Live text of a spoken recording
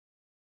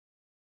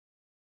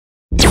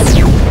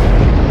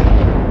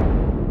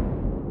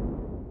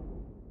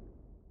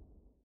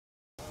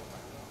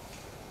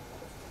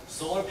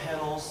solar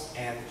panels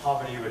and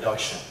poverty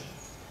reduction.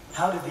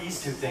 How do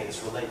these two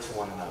things relate to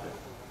one another?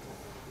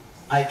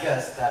 I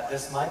guess that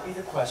this might be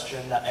the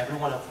question that every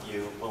one of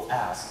you will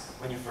ask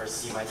when you first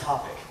see my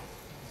topic.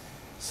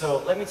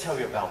 So let me tell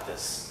you about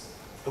this.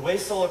 The way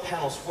solar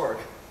panels work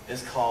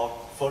is called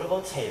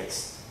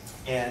photovoltaics,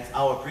 and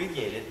I'll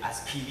abbreviate it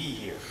as PV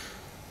here.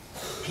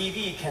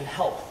 PV can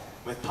help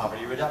with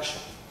poverty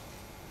reduction.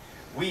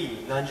 We,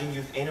 Nanjing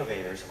Youth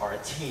Innovators, are a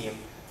team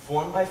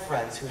formed by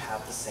friends who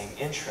have the same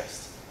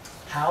interest: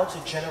 how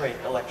to generate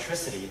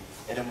electricity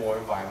in a more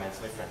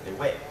environmentally friendly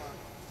way.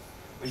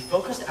 We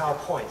focused our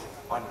point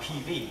on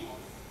PV,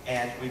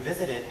 and we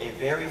visited a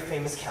very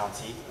famous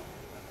county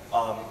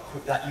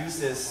that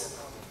uses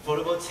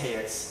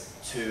photovoltaics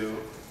to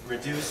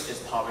reduce its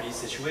poverty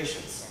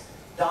situations,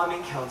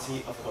 Daming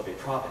County of Hebei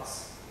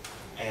Province.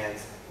 And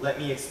let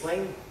me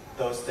explain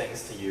those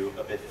things to you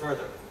a bit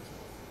further.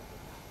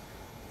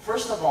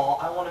 First of all,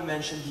 I want to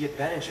mention the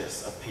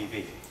advantages of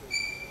PV.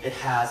 It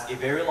has a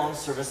very long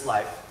service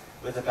life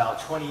with about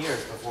 20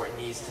 years before it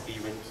needs to be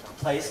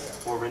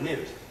replaced or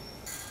renewed.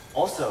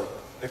 Also,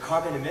 the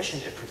carbon emission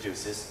it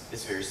produces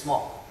is very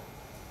small,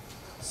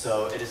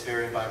 so it is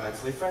very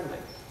environmentally friendly.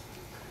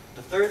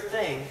 The third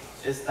thing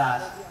is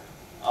that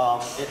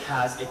it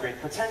has a great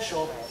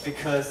potential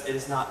because it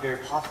is not very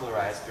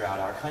popularized throughout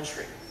our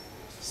country.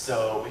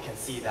 So we can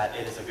see that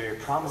it is a very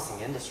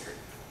promising industry.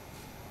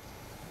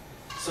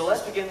 So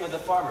let's begin with the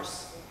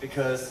farmers,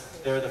 because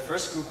they're the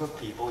first group of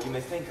people you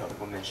may think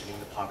of when mentioning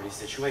the poverty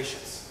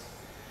situations.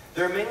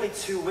 There are mainly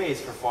two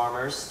ways for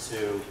farmers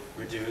to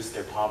reduce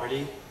their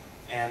poverty,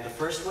 and the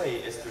first way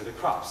is through the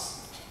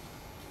crops.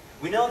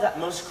 We know that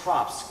most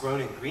crops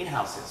grown in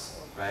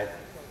greenhouses, right?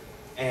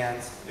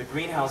 And the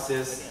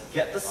greenhouses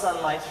get the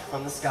sunlight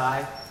from the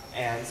sky,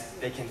 and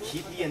they can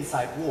keep the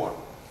inside warm.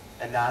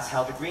 And that's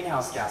how the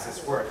greenhouse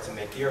gases work to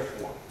make the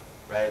earth warm,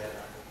 right?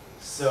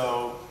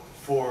 So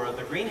for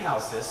the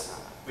greenhouses,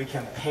 we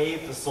can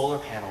pave the solar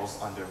panels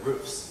on their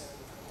roofs.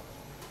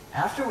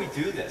 After we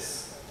do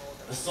this,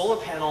 the solar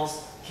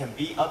panels can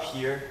be up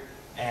here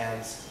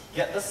and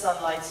get the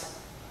sunlight,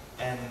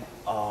 and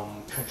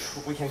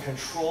we can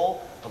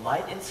control the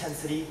light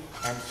intensity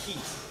and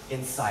heat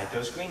inside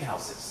those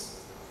greenhouses.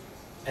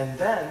 And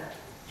then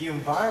the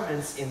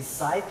environments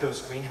inside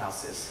those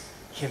greenhouses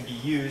can be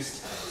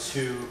used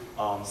to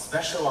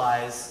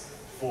specialize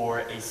for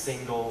a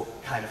single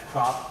kind of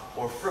crop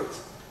or fruit.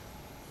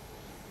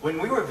 When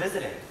we were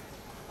visiting,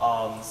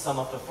 some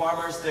of the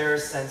farmers there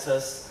sent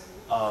us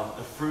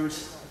the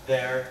fruit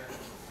there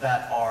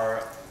that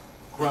are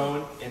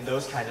grown in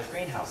those kind of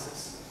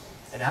greenhouses.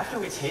 And after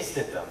we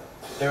tasted them,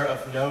 they're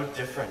of no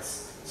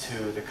difference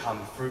to the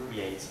common fruit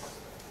we ate.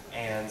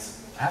 And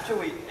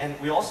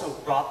we also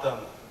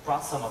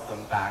brought some of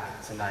them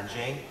back to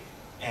Nanjing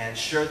and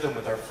shared them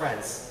with our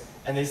friends.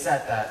 And they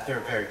said that they're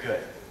very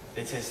good.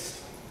 They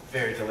taste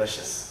very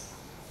delicious.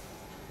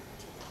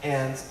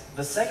 And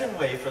the second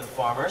way for the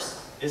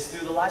farmers is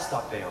through the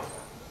livestock they own.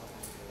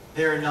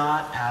 They're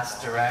not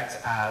as direct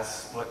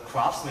as what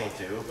crops may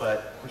do,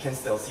 but we can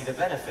still see the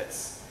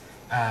benefits.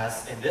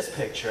 As in this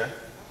picture,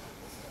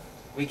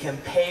 we can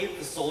pave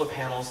the solar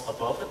panels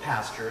above the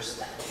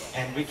pastures,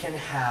 and we can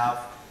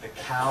have the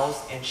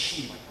cows and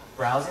sheep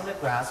browsing the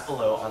grass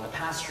below on the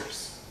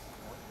pastures.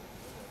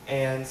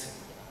 And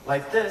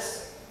like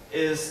this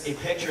is a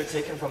picture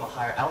taken from a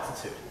higher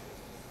altitude.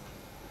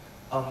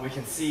 We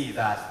can see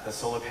that the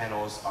solar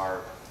panels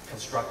are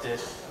constructed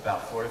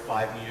about 4 to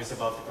 5 meters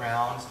above the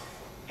ground,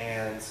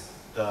 and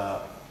the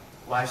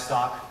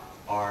livestock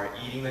are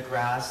eating the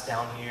grass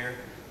down here,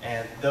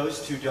 and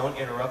those two don't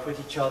interrupt with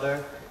each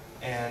other.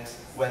 And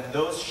when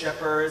those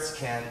shepherds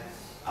can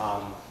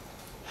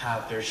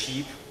have their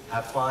sheep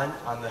have fun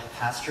on the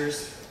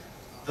pastures,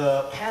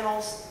 the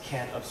panels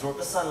can absorb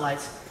the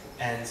sunlight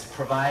and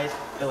provide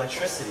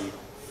electricity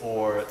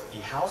for the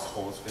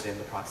households within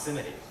the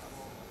proximity.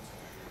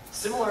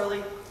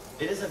 Similarly,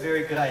 it is a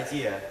very good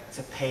idea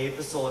to pave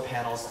the solar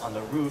panels on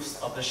the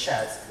roofs of the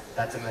sheds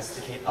that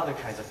domesticate other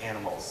kinds of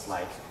animals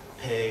like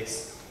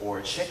pigs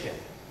or chicken,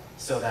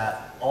 so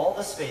that all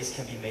the space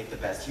can be made the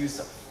best use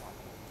of.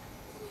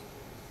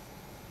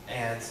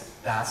 And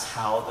that's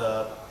how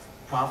the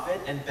profit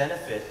and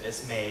benefit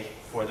is made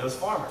for those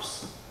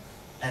farmers.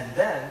 And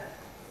then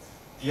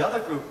the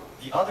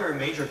other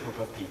major group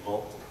of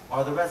people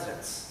are the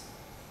residents.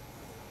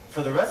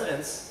 For the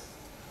residents,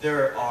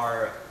 there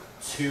are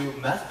two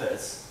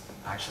methods,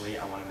 actually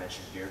I want to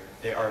mention here.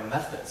 There are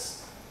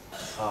methods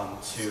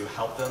to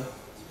help them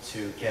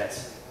to get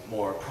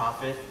more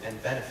profit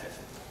and benefit.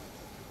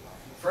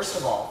 First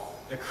of all,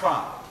 the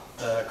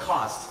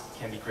cost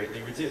can be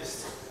greatly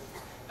reduced.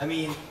 I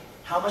mean,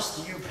 how much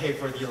do you pay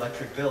for the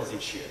electric bills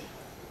each year?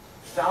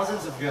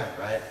 Thousands of yuan,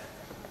 right?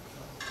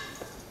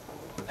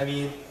 I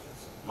mean,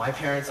 my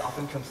parents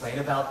often complain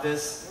about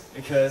this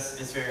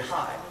because it's very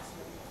high.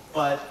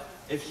 But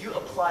if you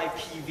apply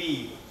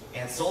PV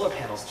and solar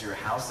panels to your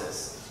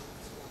houses,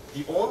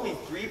 the only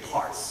three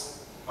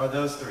parts are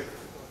those three: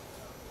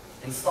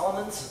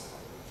 installments,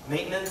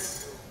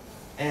 maintenance,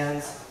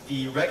 and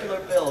the regular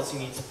bills you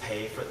need to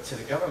pay to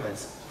the government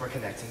for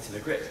connecting to the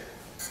grid.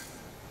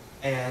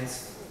 And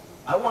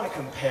I want to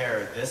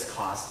compare this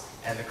cost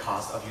and the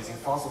cost of using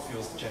fossil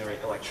fuels to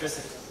generate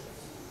electricity.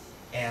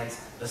 And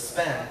the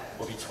span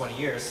will be 20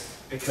 years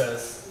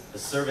because the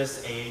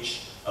service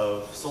age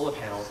of solar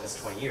panels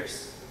is 20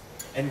 years.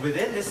 And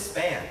within this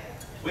span,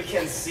 we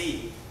can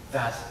see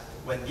that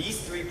when these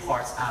three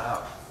parts add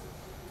up,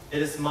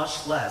 it is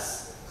much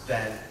less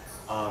than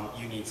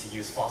you need to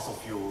use fossil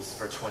fuels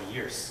for 20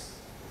 years.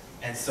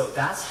 And so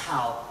that's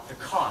how the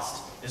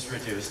cost is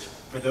reduced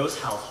for those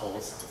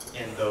households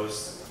in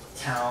those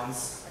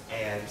towns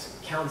and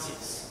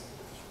counties.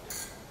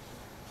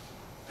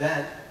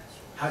 Then,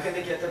 how can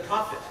they get their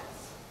profit?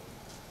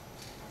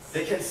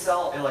 They can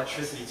sell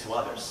electricity to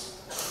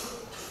others.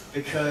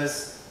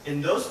 Because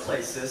in those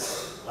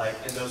places, like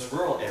in those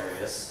rural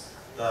areas,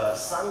 the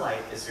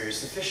sunlight is very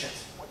sufficient.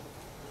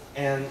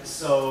 And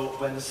so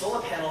when the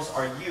solar panels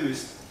are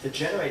used to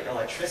generate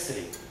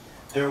electricity,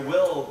 there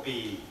will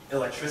be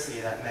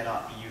electricity that may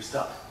not be used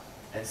up.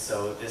 And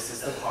so this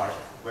is the part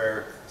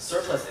where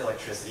surplus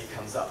electricity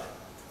comes up.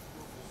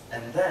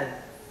 And then,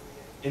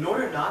 in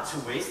order not to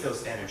waste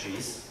those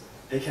energies,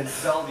 they can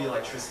sell the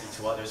electricity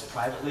to others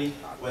privately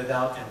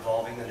without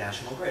involving the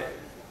national grid.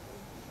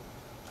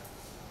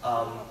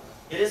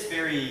 It is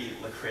very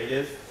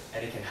lucrative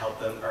and it can help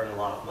them earn a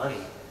lot of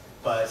money,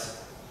 but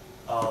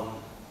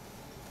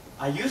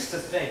I used to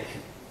think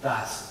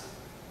that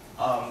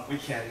we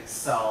can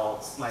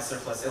sell my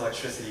surplus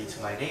electricity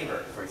to my neighbor,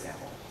 for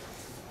example.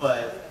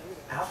 But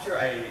after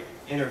I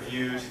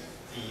interviewed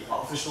the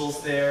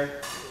officials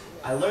there,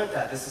 I learned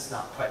that this is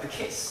not quite the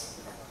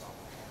case.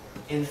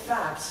 In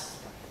fact,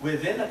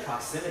 within the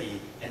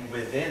proximity and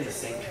within the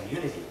same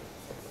community,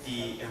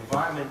 the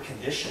environment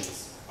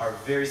conditions are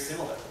very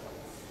similar.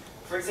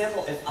 For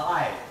example,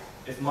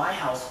 if my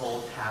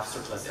household has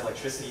surplus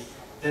electricity,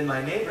 then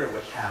my neighbor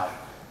would have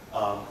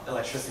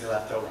electricity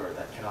left over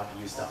that cannot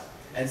be used up.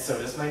 And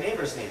so does my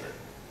neighbor's neighbor.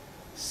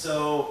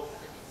 So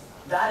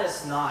that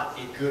is not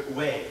a good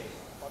way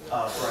for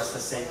us to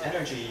save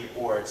energy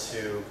or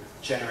to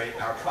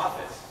generate our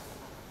profit.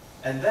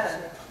 And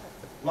then,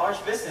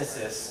 large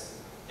businesses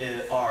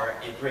are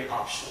a great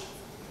option.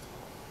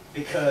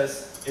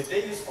 Because if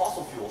they use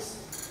fossil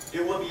fuels,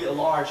 it will be a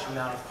large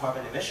amount of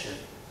carbon emission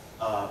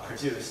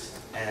produced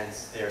and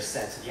they're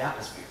sent to the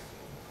atmosphere.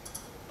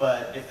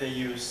 But if they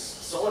use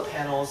solar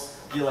panels,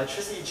 the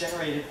electricity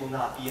generated will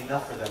not be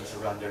enough for them to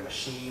run their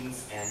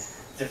machines and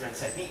different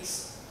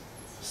techniques.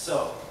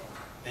 So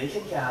they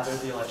can gather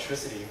the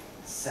electricity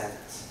sent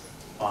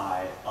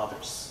by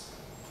others.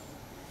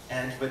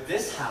 And with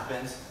this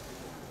happened,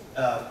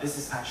 this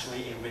is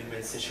actually a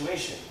win-win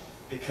situation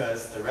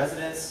because the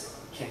residents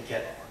can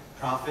get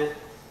profit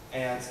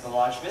and the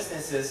large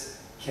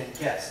businesses can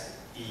get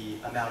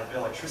the amount of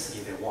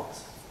electricity they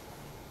want.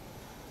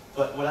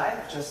 But what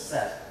I've just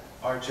said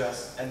are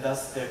just, and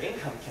thus their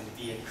income can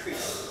be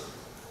increased.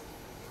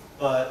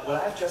 But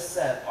what I've just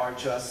said are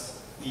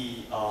just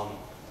the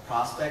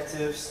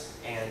perspectives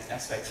and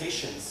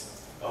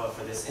expectations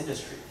for this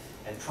industry,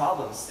 and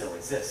problems still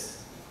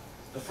exist.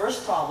 The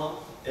first problem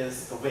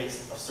is the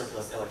waste of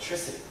surplus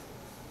electricity.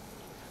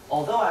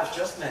 Although I've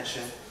just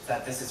mentioned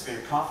that this is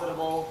very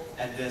profitable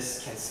and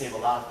this can save a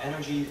lot of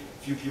energy,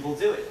 few people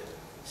do it.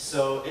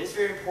 So it is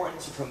very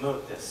important to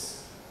promote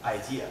this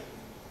idea.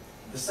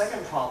 The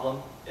second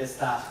problem is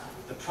that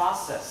the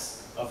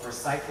process of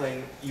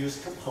recycling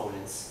used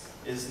components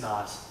is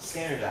not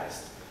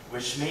standardized,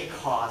 which may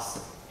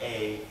cause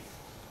a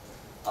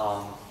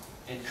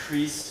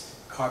increased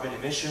carbon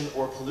emission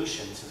or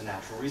pollution to the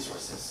natural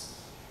resources.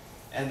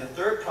 And the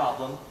third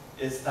problem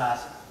is that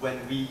when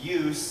we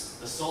use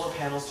the solar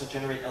panels to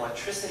generate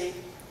electricity,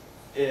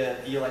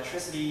 the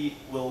electricity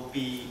will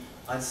be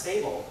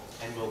unstable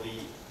and will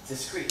be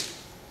discrete.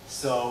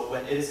 So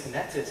when it is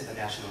connected to the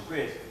national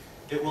grid,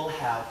 it will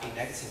have a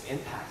negative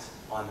impact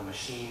on the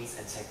machines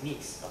and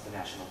techniques of the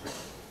national grid.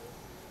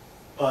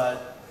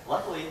 But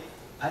luckily,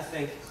 I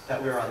think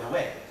that we're on the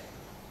way.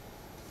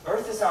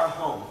 Earth is our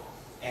home,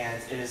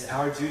 and it is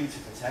our duty to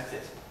protect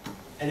it.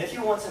 And if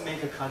you want to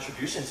make a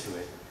contribution to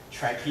it,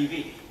 try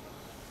PV,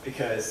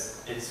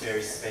 because it is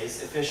very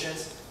space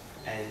efficient,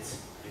 and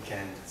you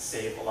can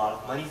save a lot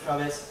of money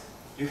from it.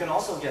 You can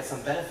also get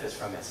some benefits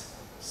from it.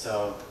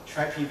 So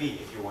try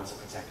PV if you want to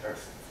protect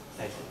Earth.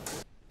 Thank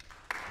you.